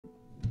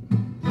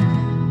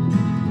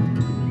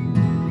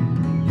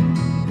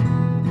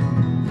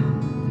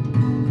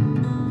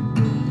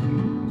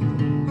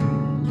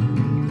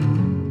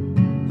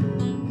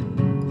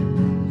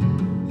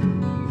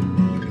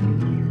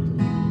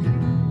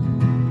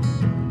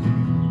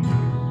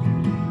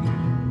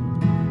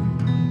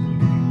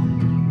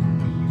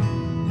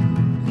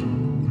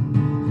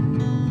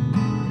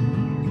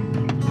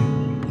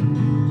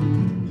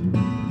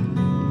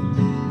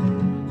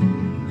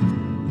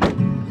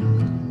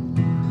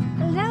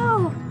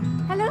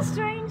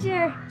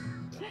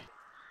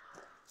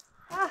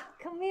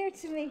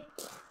here to me.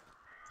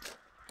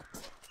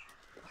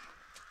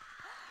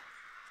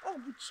 Oh,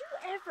 would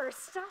you ever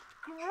stop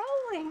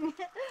growing?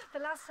 The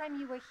last time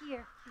you were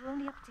here, you were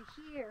only up to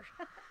here.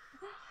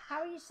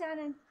 How are you,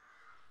 Shannon?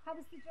 How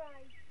was the drive?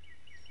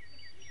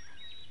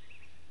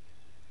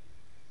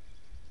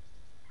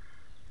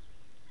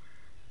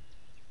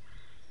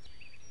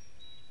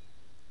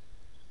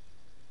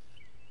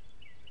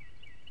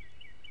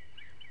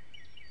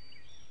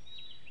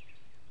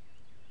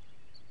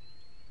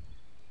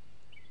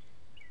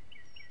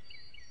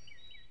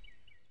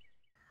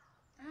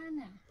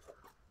 Anna,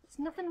 there's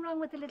nothing wrong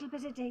with a little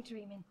bit of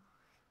daydreaming.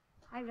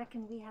 I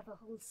reckon we have a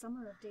whole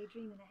summer of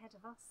daydreaming ahead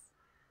of us.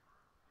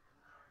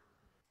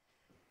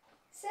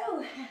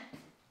 So,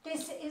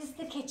 this is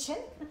the kitchen,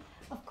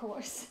 of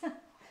course.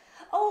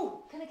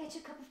 Oh, can I get you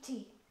a cup of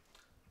tea?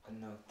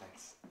 No,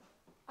 thanks.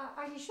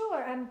 Are you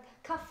sure?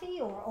 Coffee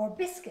or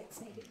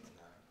biscuits, maybe?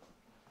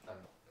 No.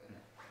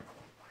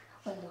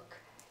 Well, look,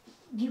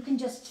 you can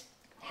just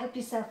help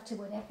yourself to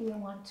whatever you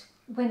want,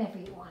 whenever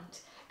you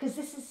want, because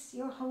this is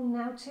your home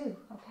now too,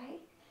 okay?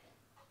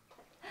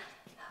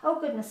 Oh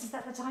goodness, is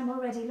that the time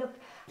already? Look,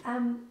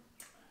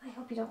 I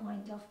hope you don't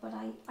mind, love, but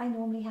I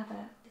normally have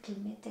a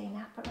little midday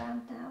nap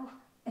around now.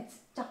 It's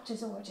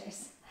doctor's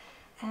orders.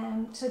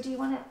 So do you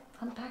want to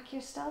unpack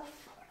your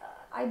stuff?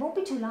 I won't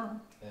be too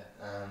long.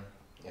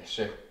 Yeah,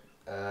 sure.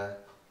 I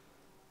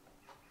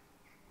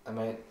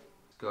might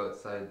go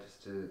outside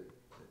just to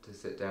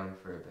sit down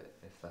for a bit,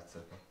 if that's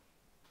okay.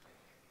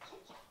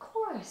 Yeah, of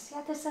course.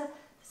 Yeah, there's a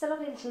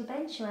lovely little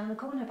bench around the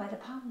corner by the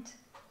pond.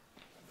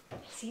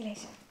 See you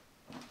later.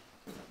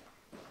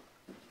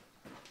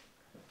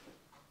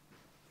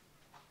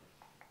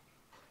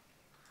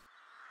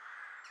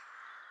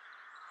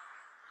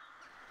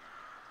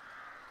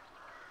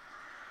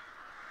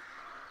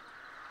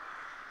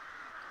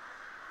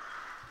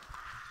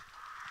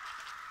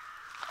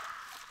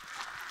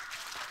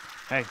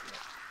 Hey,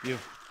 you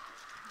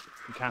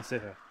can't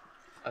sit here.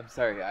 I'm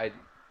sorry, I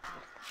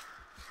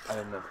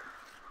don't know.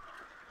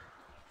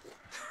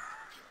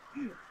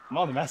 I'm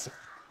on the mess.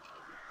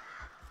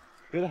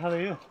 Who the hell are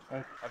you?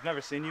 I've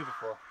never seen you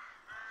before.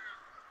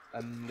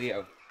 I'm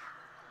Leo.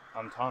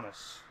 I'm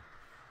Thomas.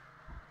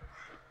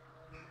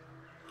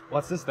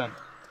 What's this then?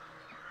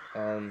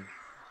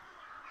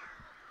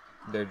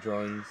 They're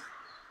drawings.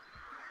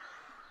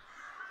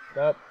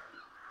 That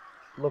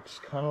looks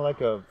kind of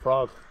like a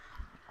frog.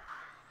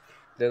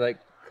 They're like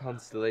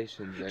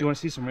constellations. Do you want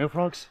to see some real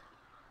frogs?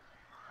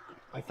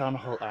 I found a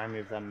whole army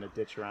of them in a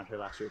ditch around here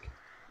last week.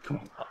 Come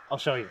on, I'll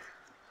show you.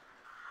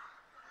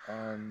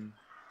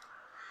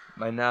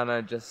 My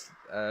nana just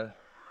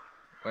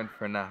went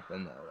for a nap,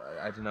 and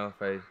I don't know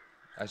if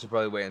I should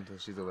probably wait until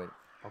she's awake.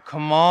 Oh,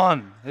 come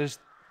on. There's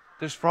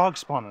frogs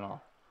spawning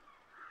all.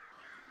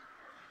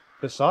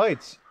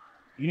 Besides,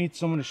 you need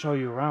someone to show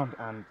you around,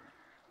 and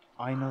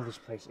I know this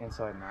place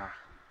inside and out.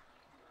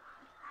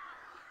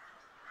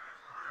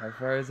 How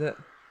far is it?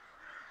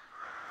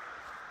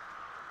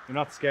 You're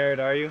not scared,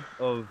 are you?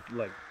 Of,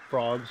 like,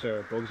 frogs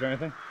or bugs or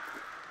anything?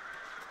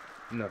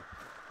 No.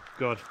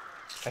 Good.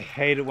 I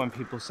hate it when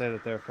people say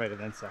that they're afraid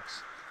of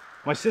insects.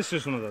 My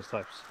sister's one of those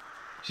types.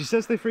 She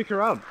says they freak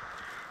her out.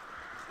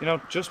 You know,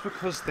 just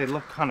because they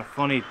look kind of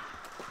funny,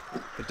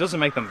 it doesn't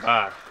make them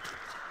bad.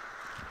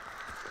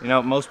 You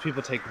know, most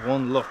people take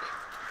one look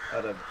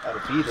at a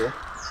beetle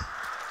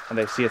and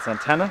they see its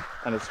antenna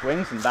and its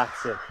wings, and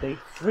that's it. They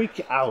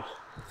freak out.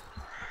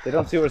 They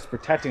don't see what it's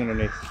protecting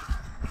underneath.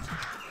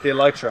 The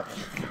elytra.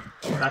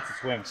 That's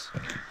its wings.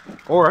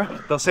 Or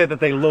they'll say that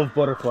they love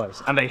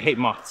butterflies and they hate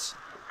moths.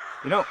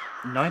 You know,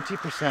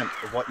 90%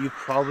 of what you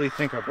probably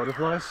think are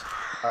butterflies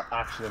are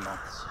actually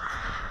moths.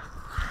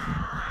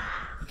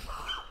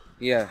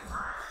 Yeah.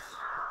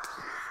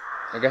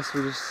 I guess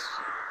we just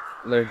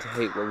learn to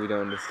hate what we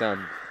don't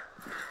understand.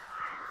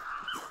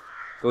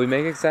 But we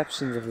make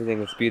exceptions if we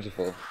think it's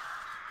beautiful.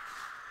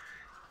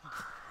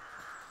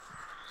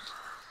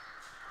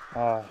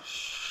 Oh,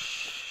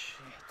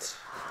 shit.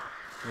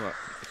 What?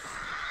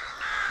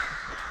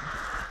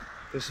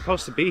 They're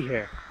supposed to be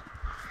here.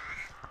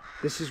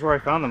 This is where I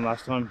found them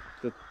last time.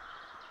 The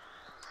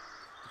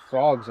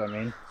frogs, I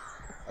mean.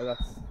 Oh,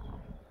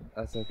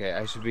 that's okay.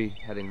 I should be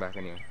heading back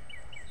anyway.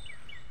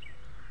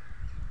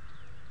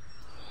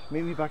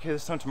 Meet me back here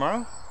this time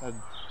tomorrow, and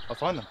I'll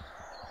find them.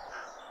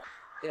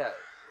 Yeah,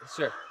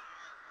 sure.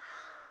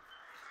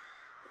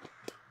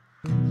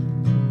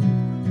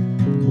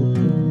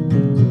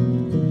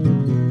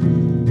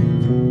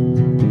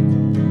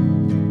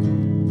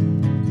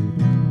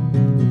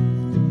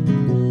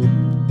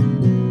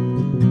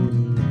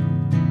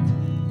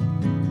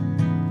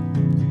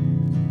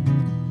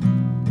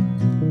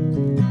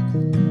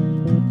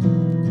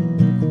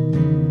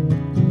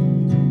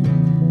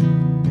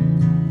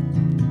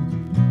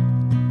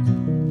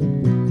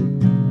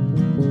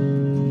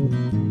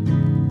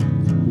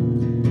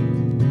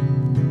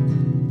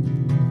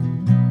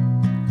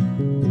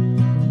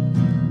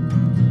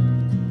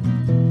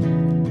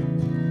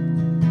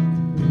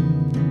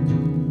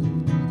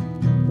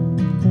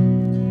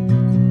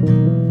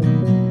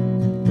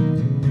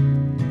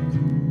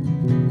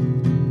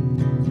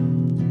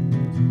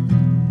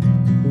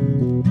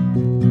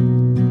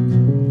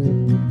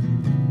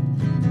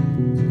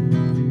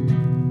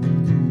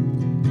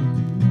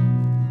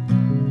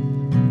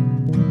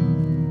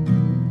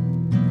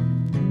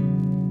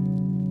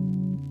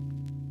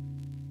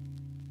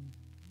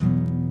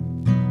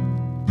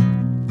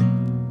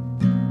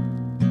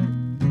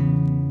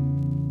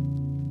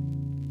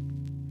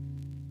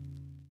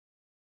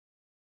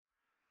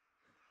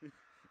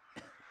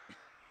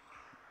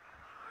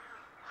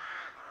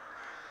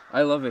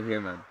 I love it here,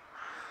 man.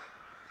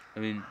 I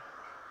mean,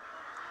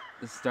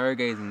 the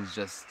stargazing is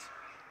just...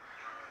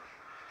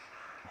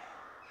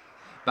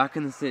 Back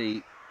in the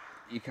city,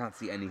 you can't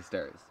see any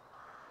stars.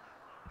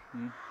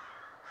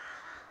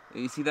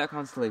 You see that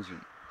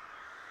constellation?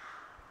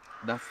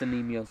 That's the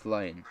Nemeos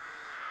lion,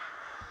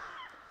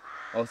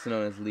 also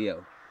known as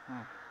Leo.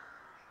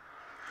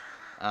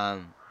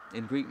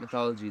 In Greek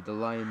mythology, the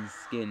lion's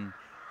skin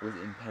was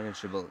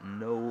impenetrable.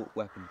 No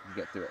weapon could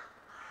get through it.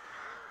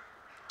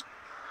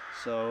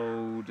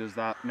 So, does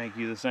that make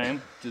you the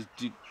same? Do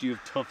you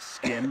have tough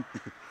skin?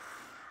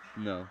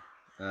 No.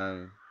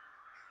 No.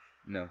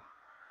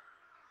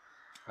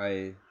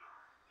 I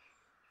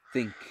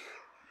think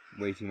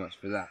way too much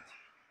for that.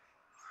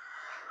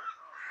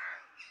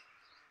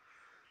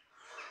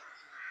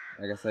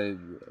 I guess I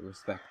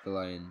respect the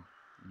lion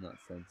in that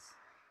sense.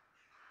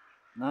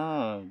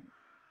 No.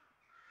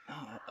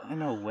 I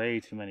know way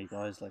too many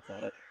guys like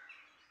that.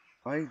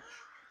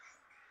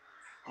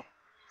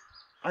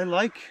 I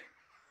like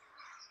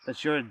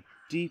that you're a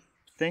deep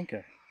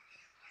thinker.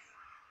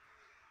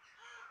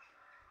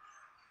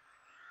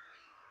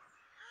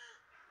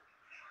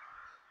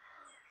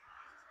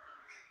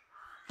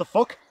 The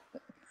fuck?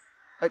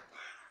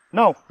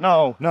 No.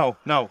 I'm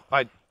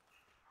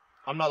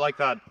not like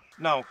that.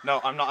 No,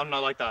 I'm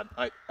not like that.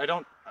 I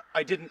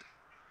didn't.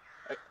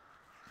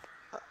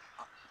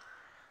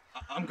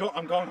 I'm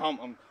going home.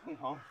 I'm going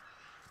home.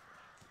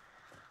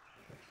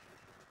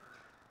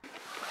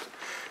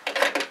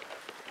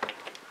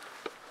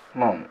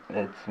 Mom,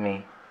 it's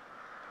me.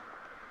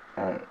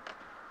 I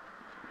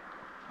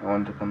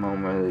want to come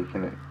home early.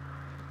 Can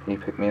you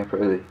pick me up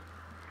early?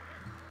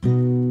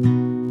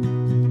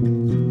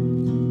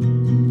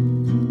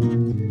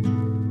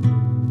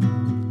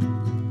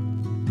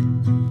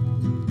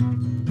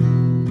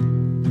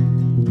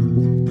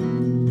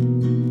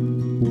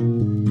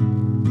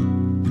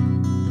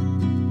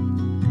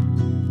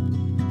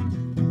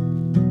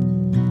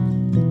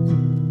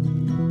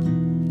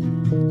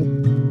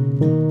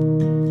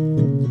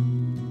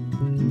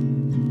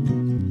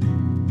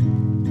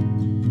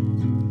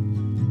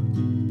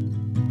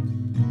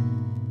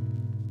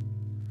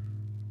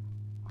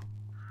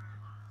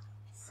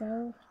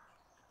 So,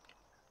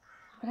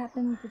 what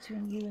happened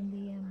between you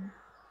and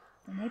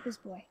the neighbor's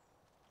boy?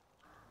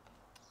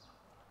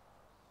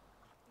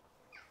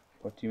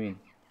 What do you mean?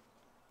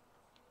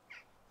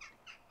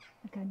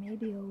 Look, I may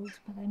be old,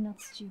 but I'm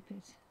not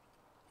stupid.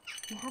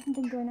 You haven't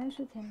been going out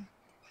with him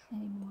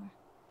anymore.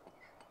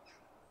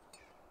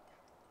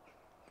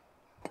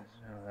 I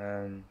don't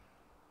know.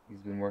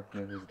 He's been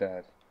working with his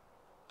dad.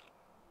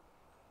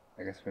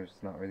 I guess we're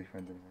just not really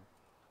friends anymore.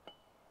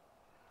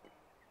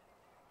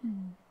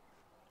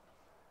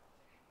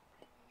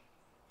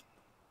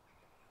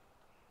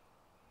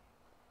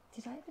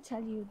 Did I ever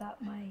tell you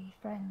about my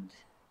friend,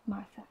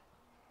 Martha?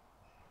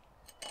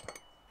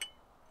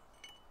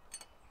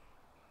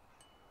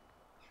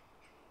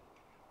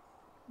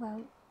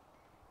 Well,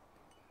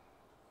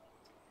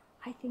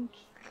 I think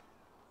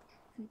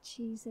that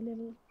she's a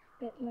little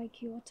bit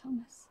like your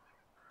Thomas.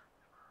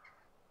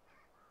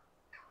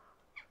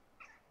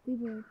 We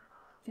were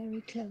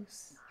very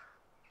close.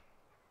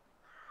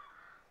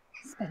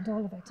 Spent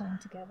all of our time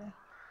together.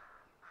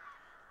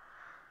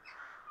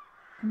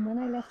 And when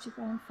I left your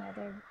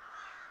grandfather,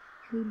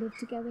 we lived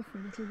together for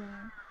a little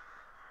while.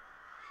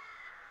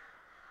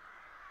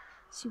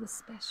 She was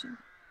special.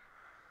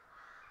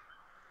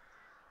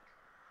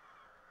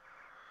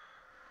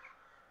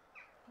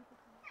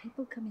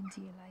 People come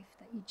into your life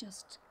that you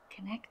just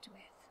connect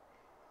with,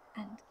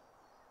 and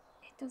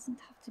it doesn't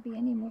have to be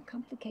any more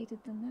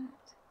complicated than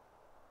that.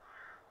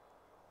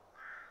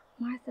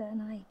 Martha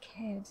and I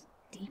cared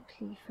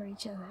deeply for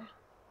each other,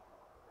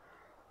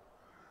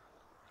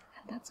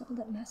 and that's all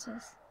that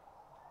matters.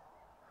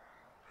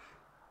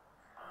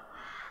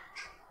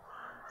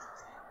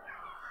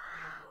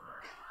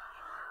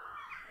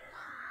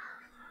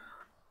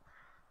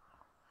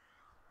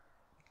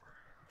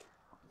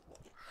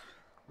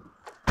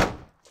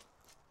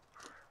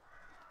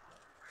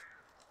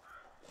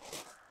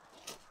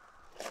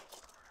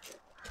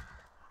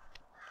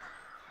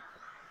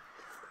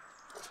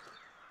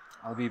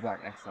 I'll be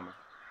back next summer.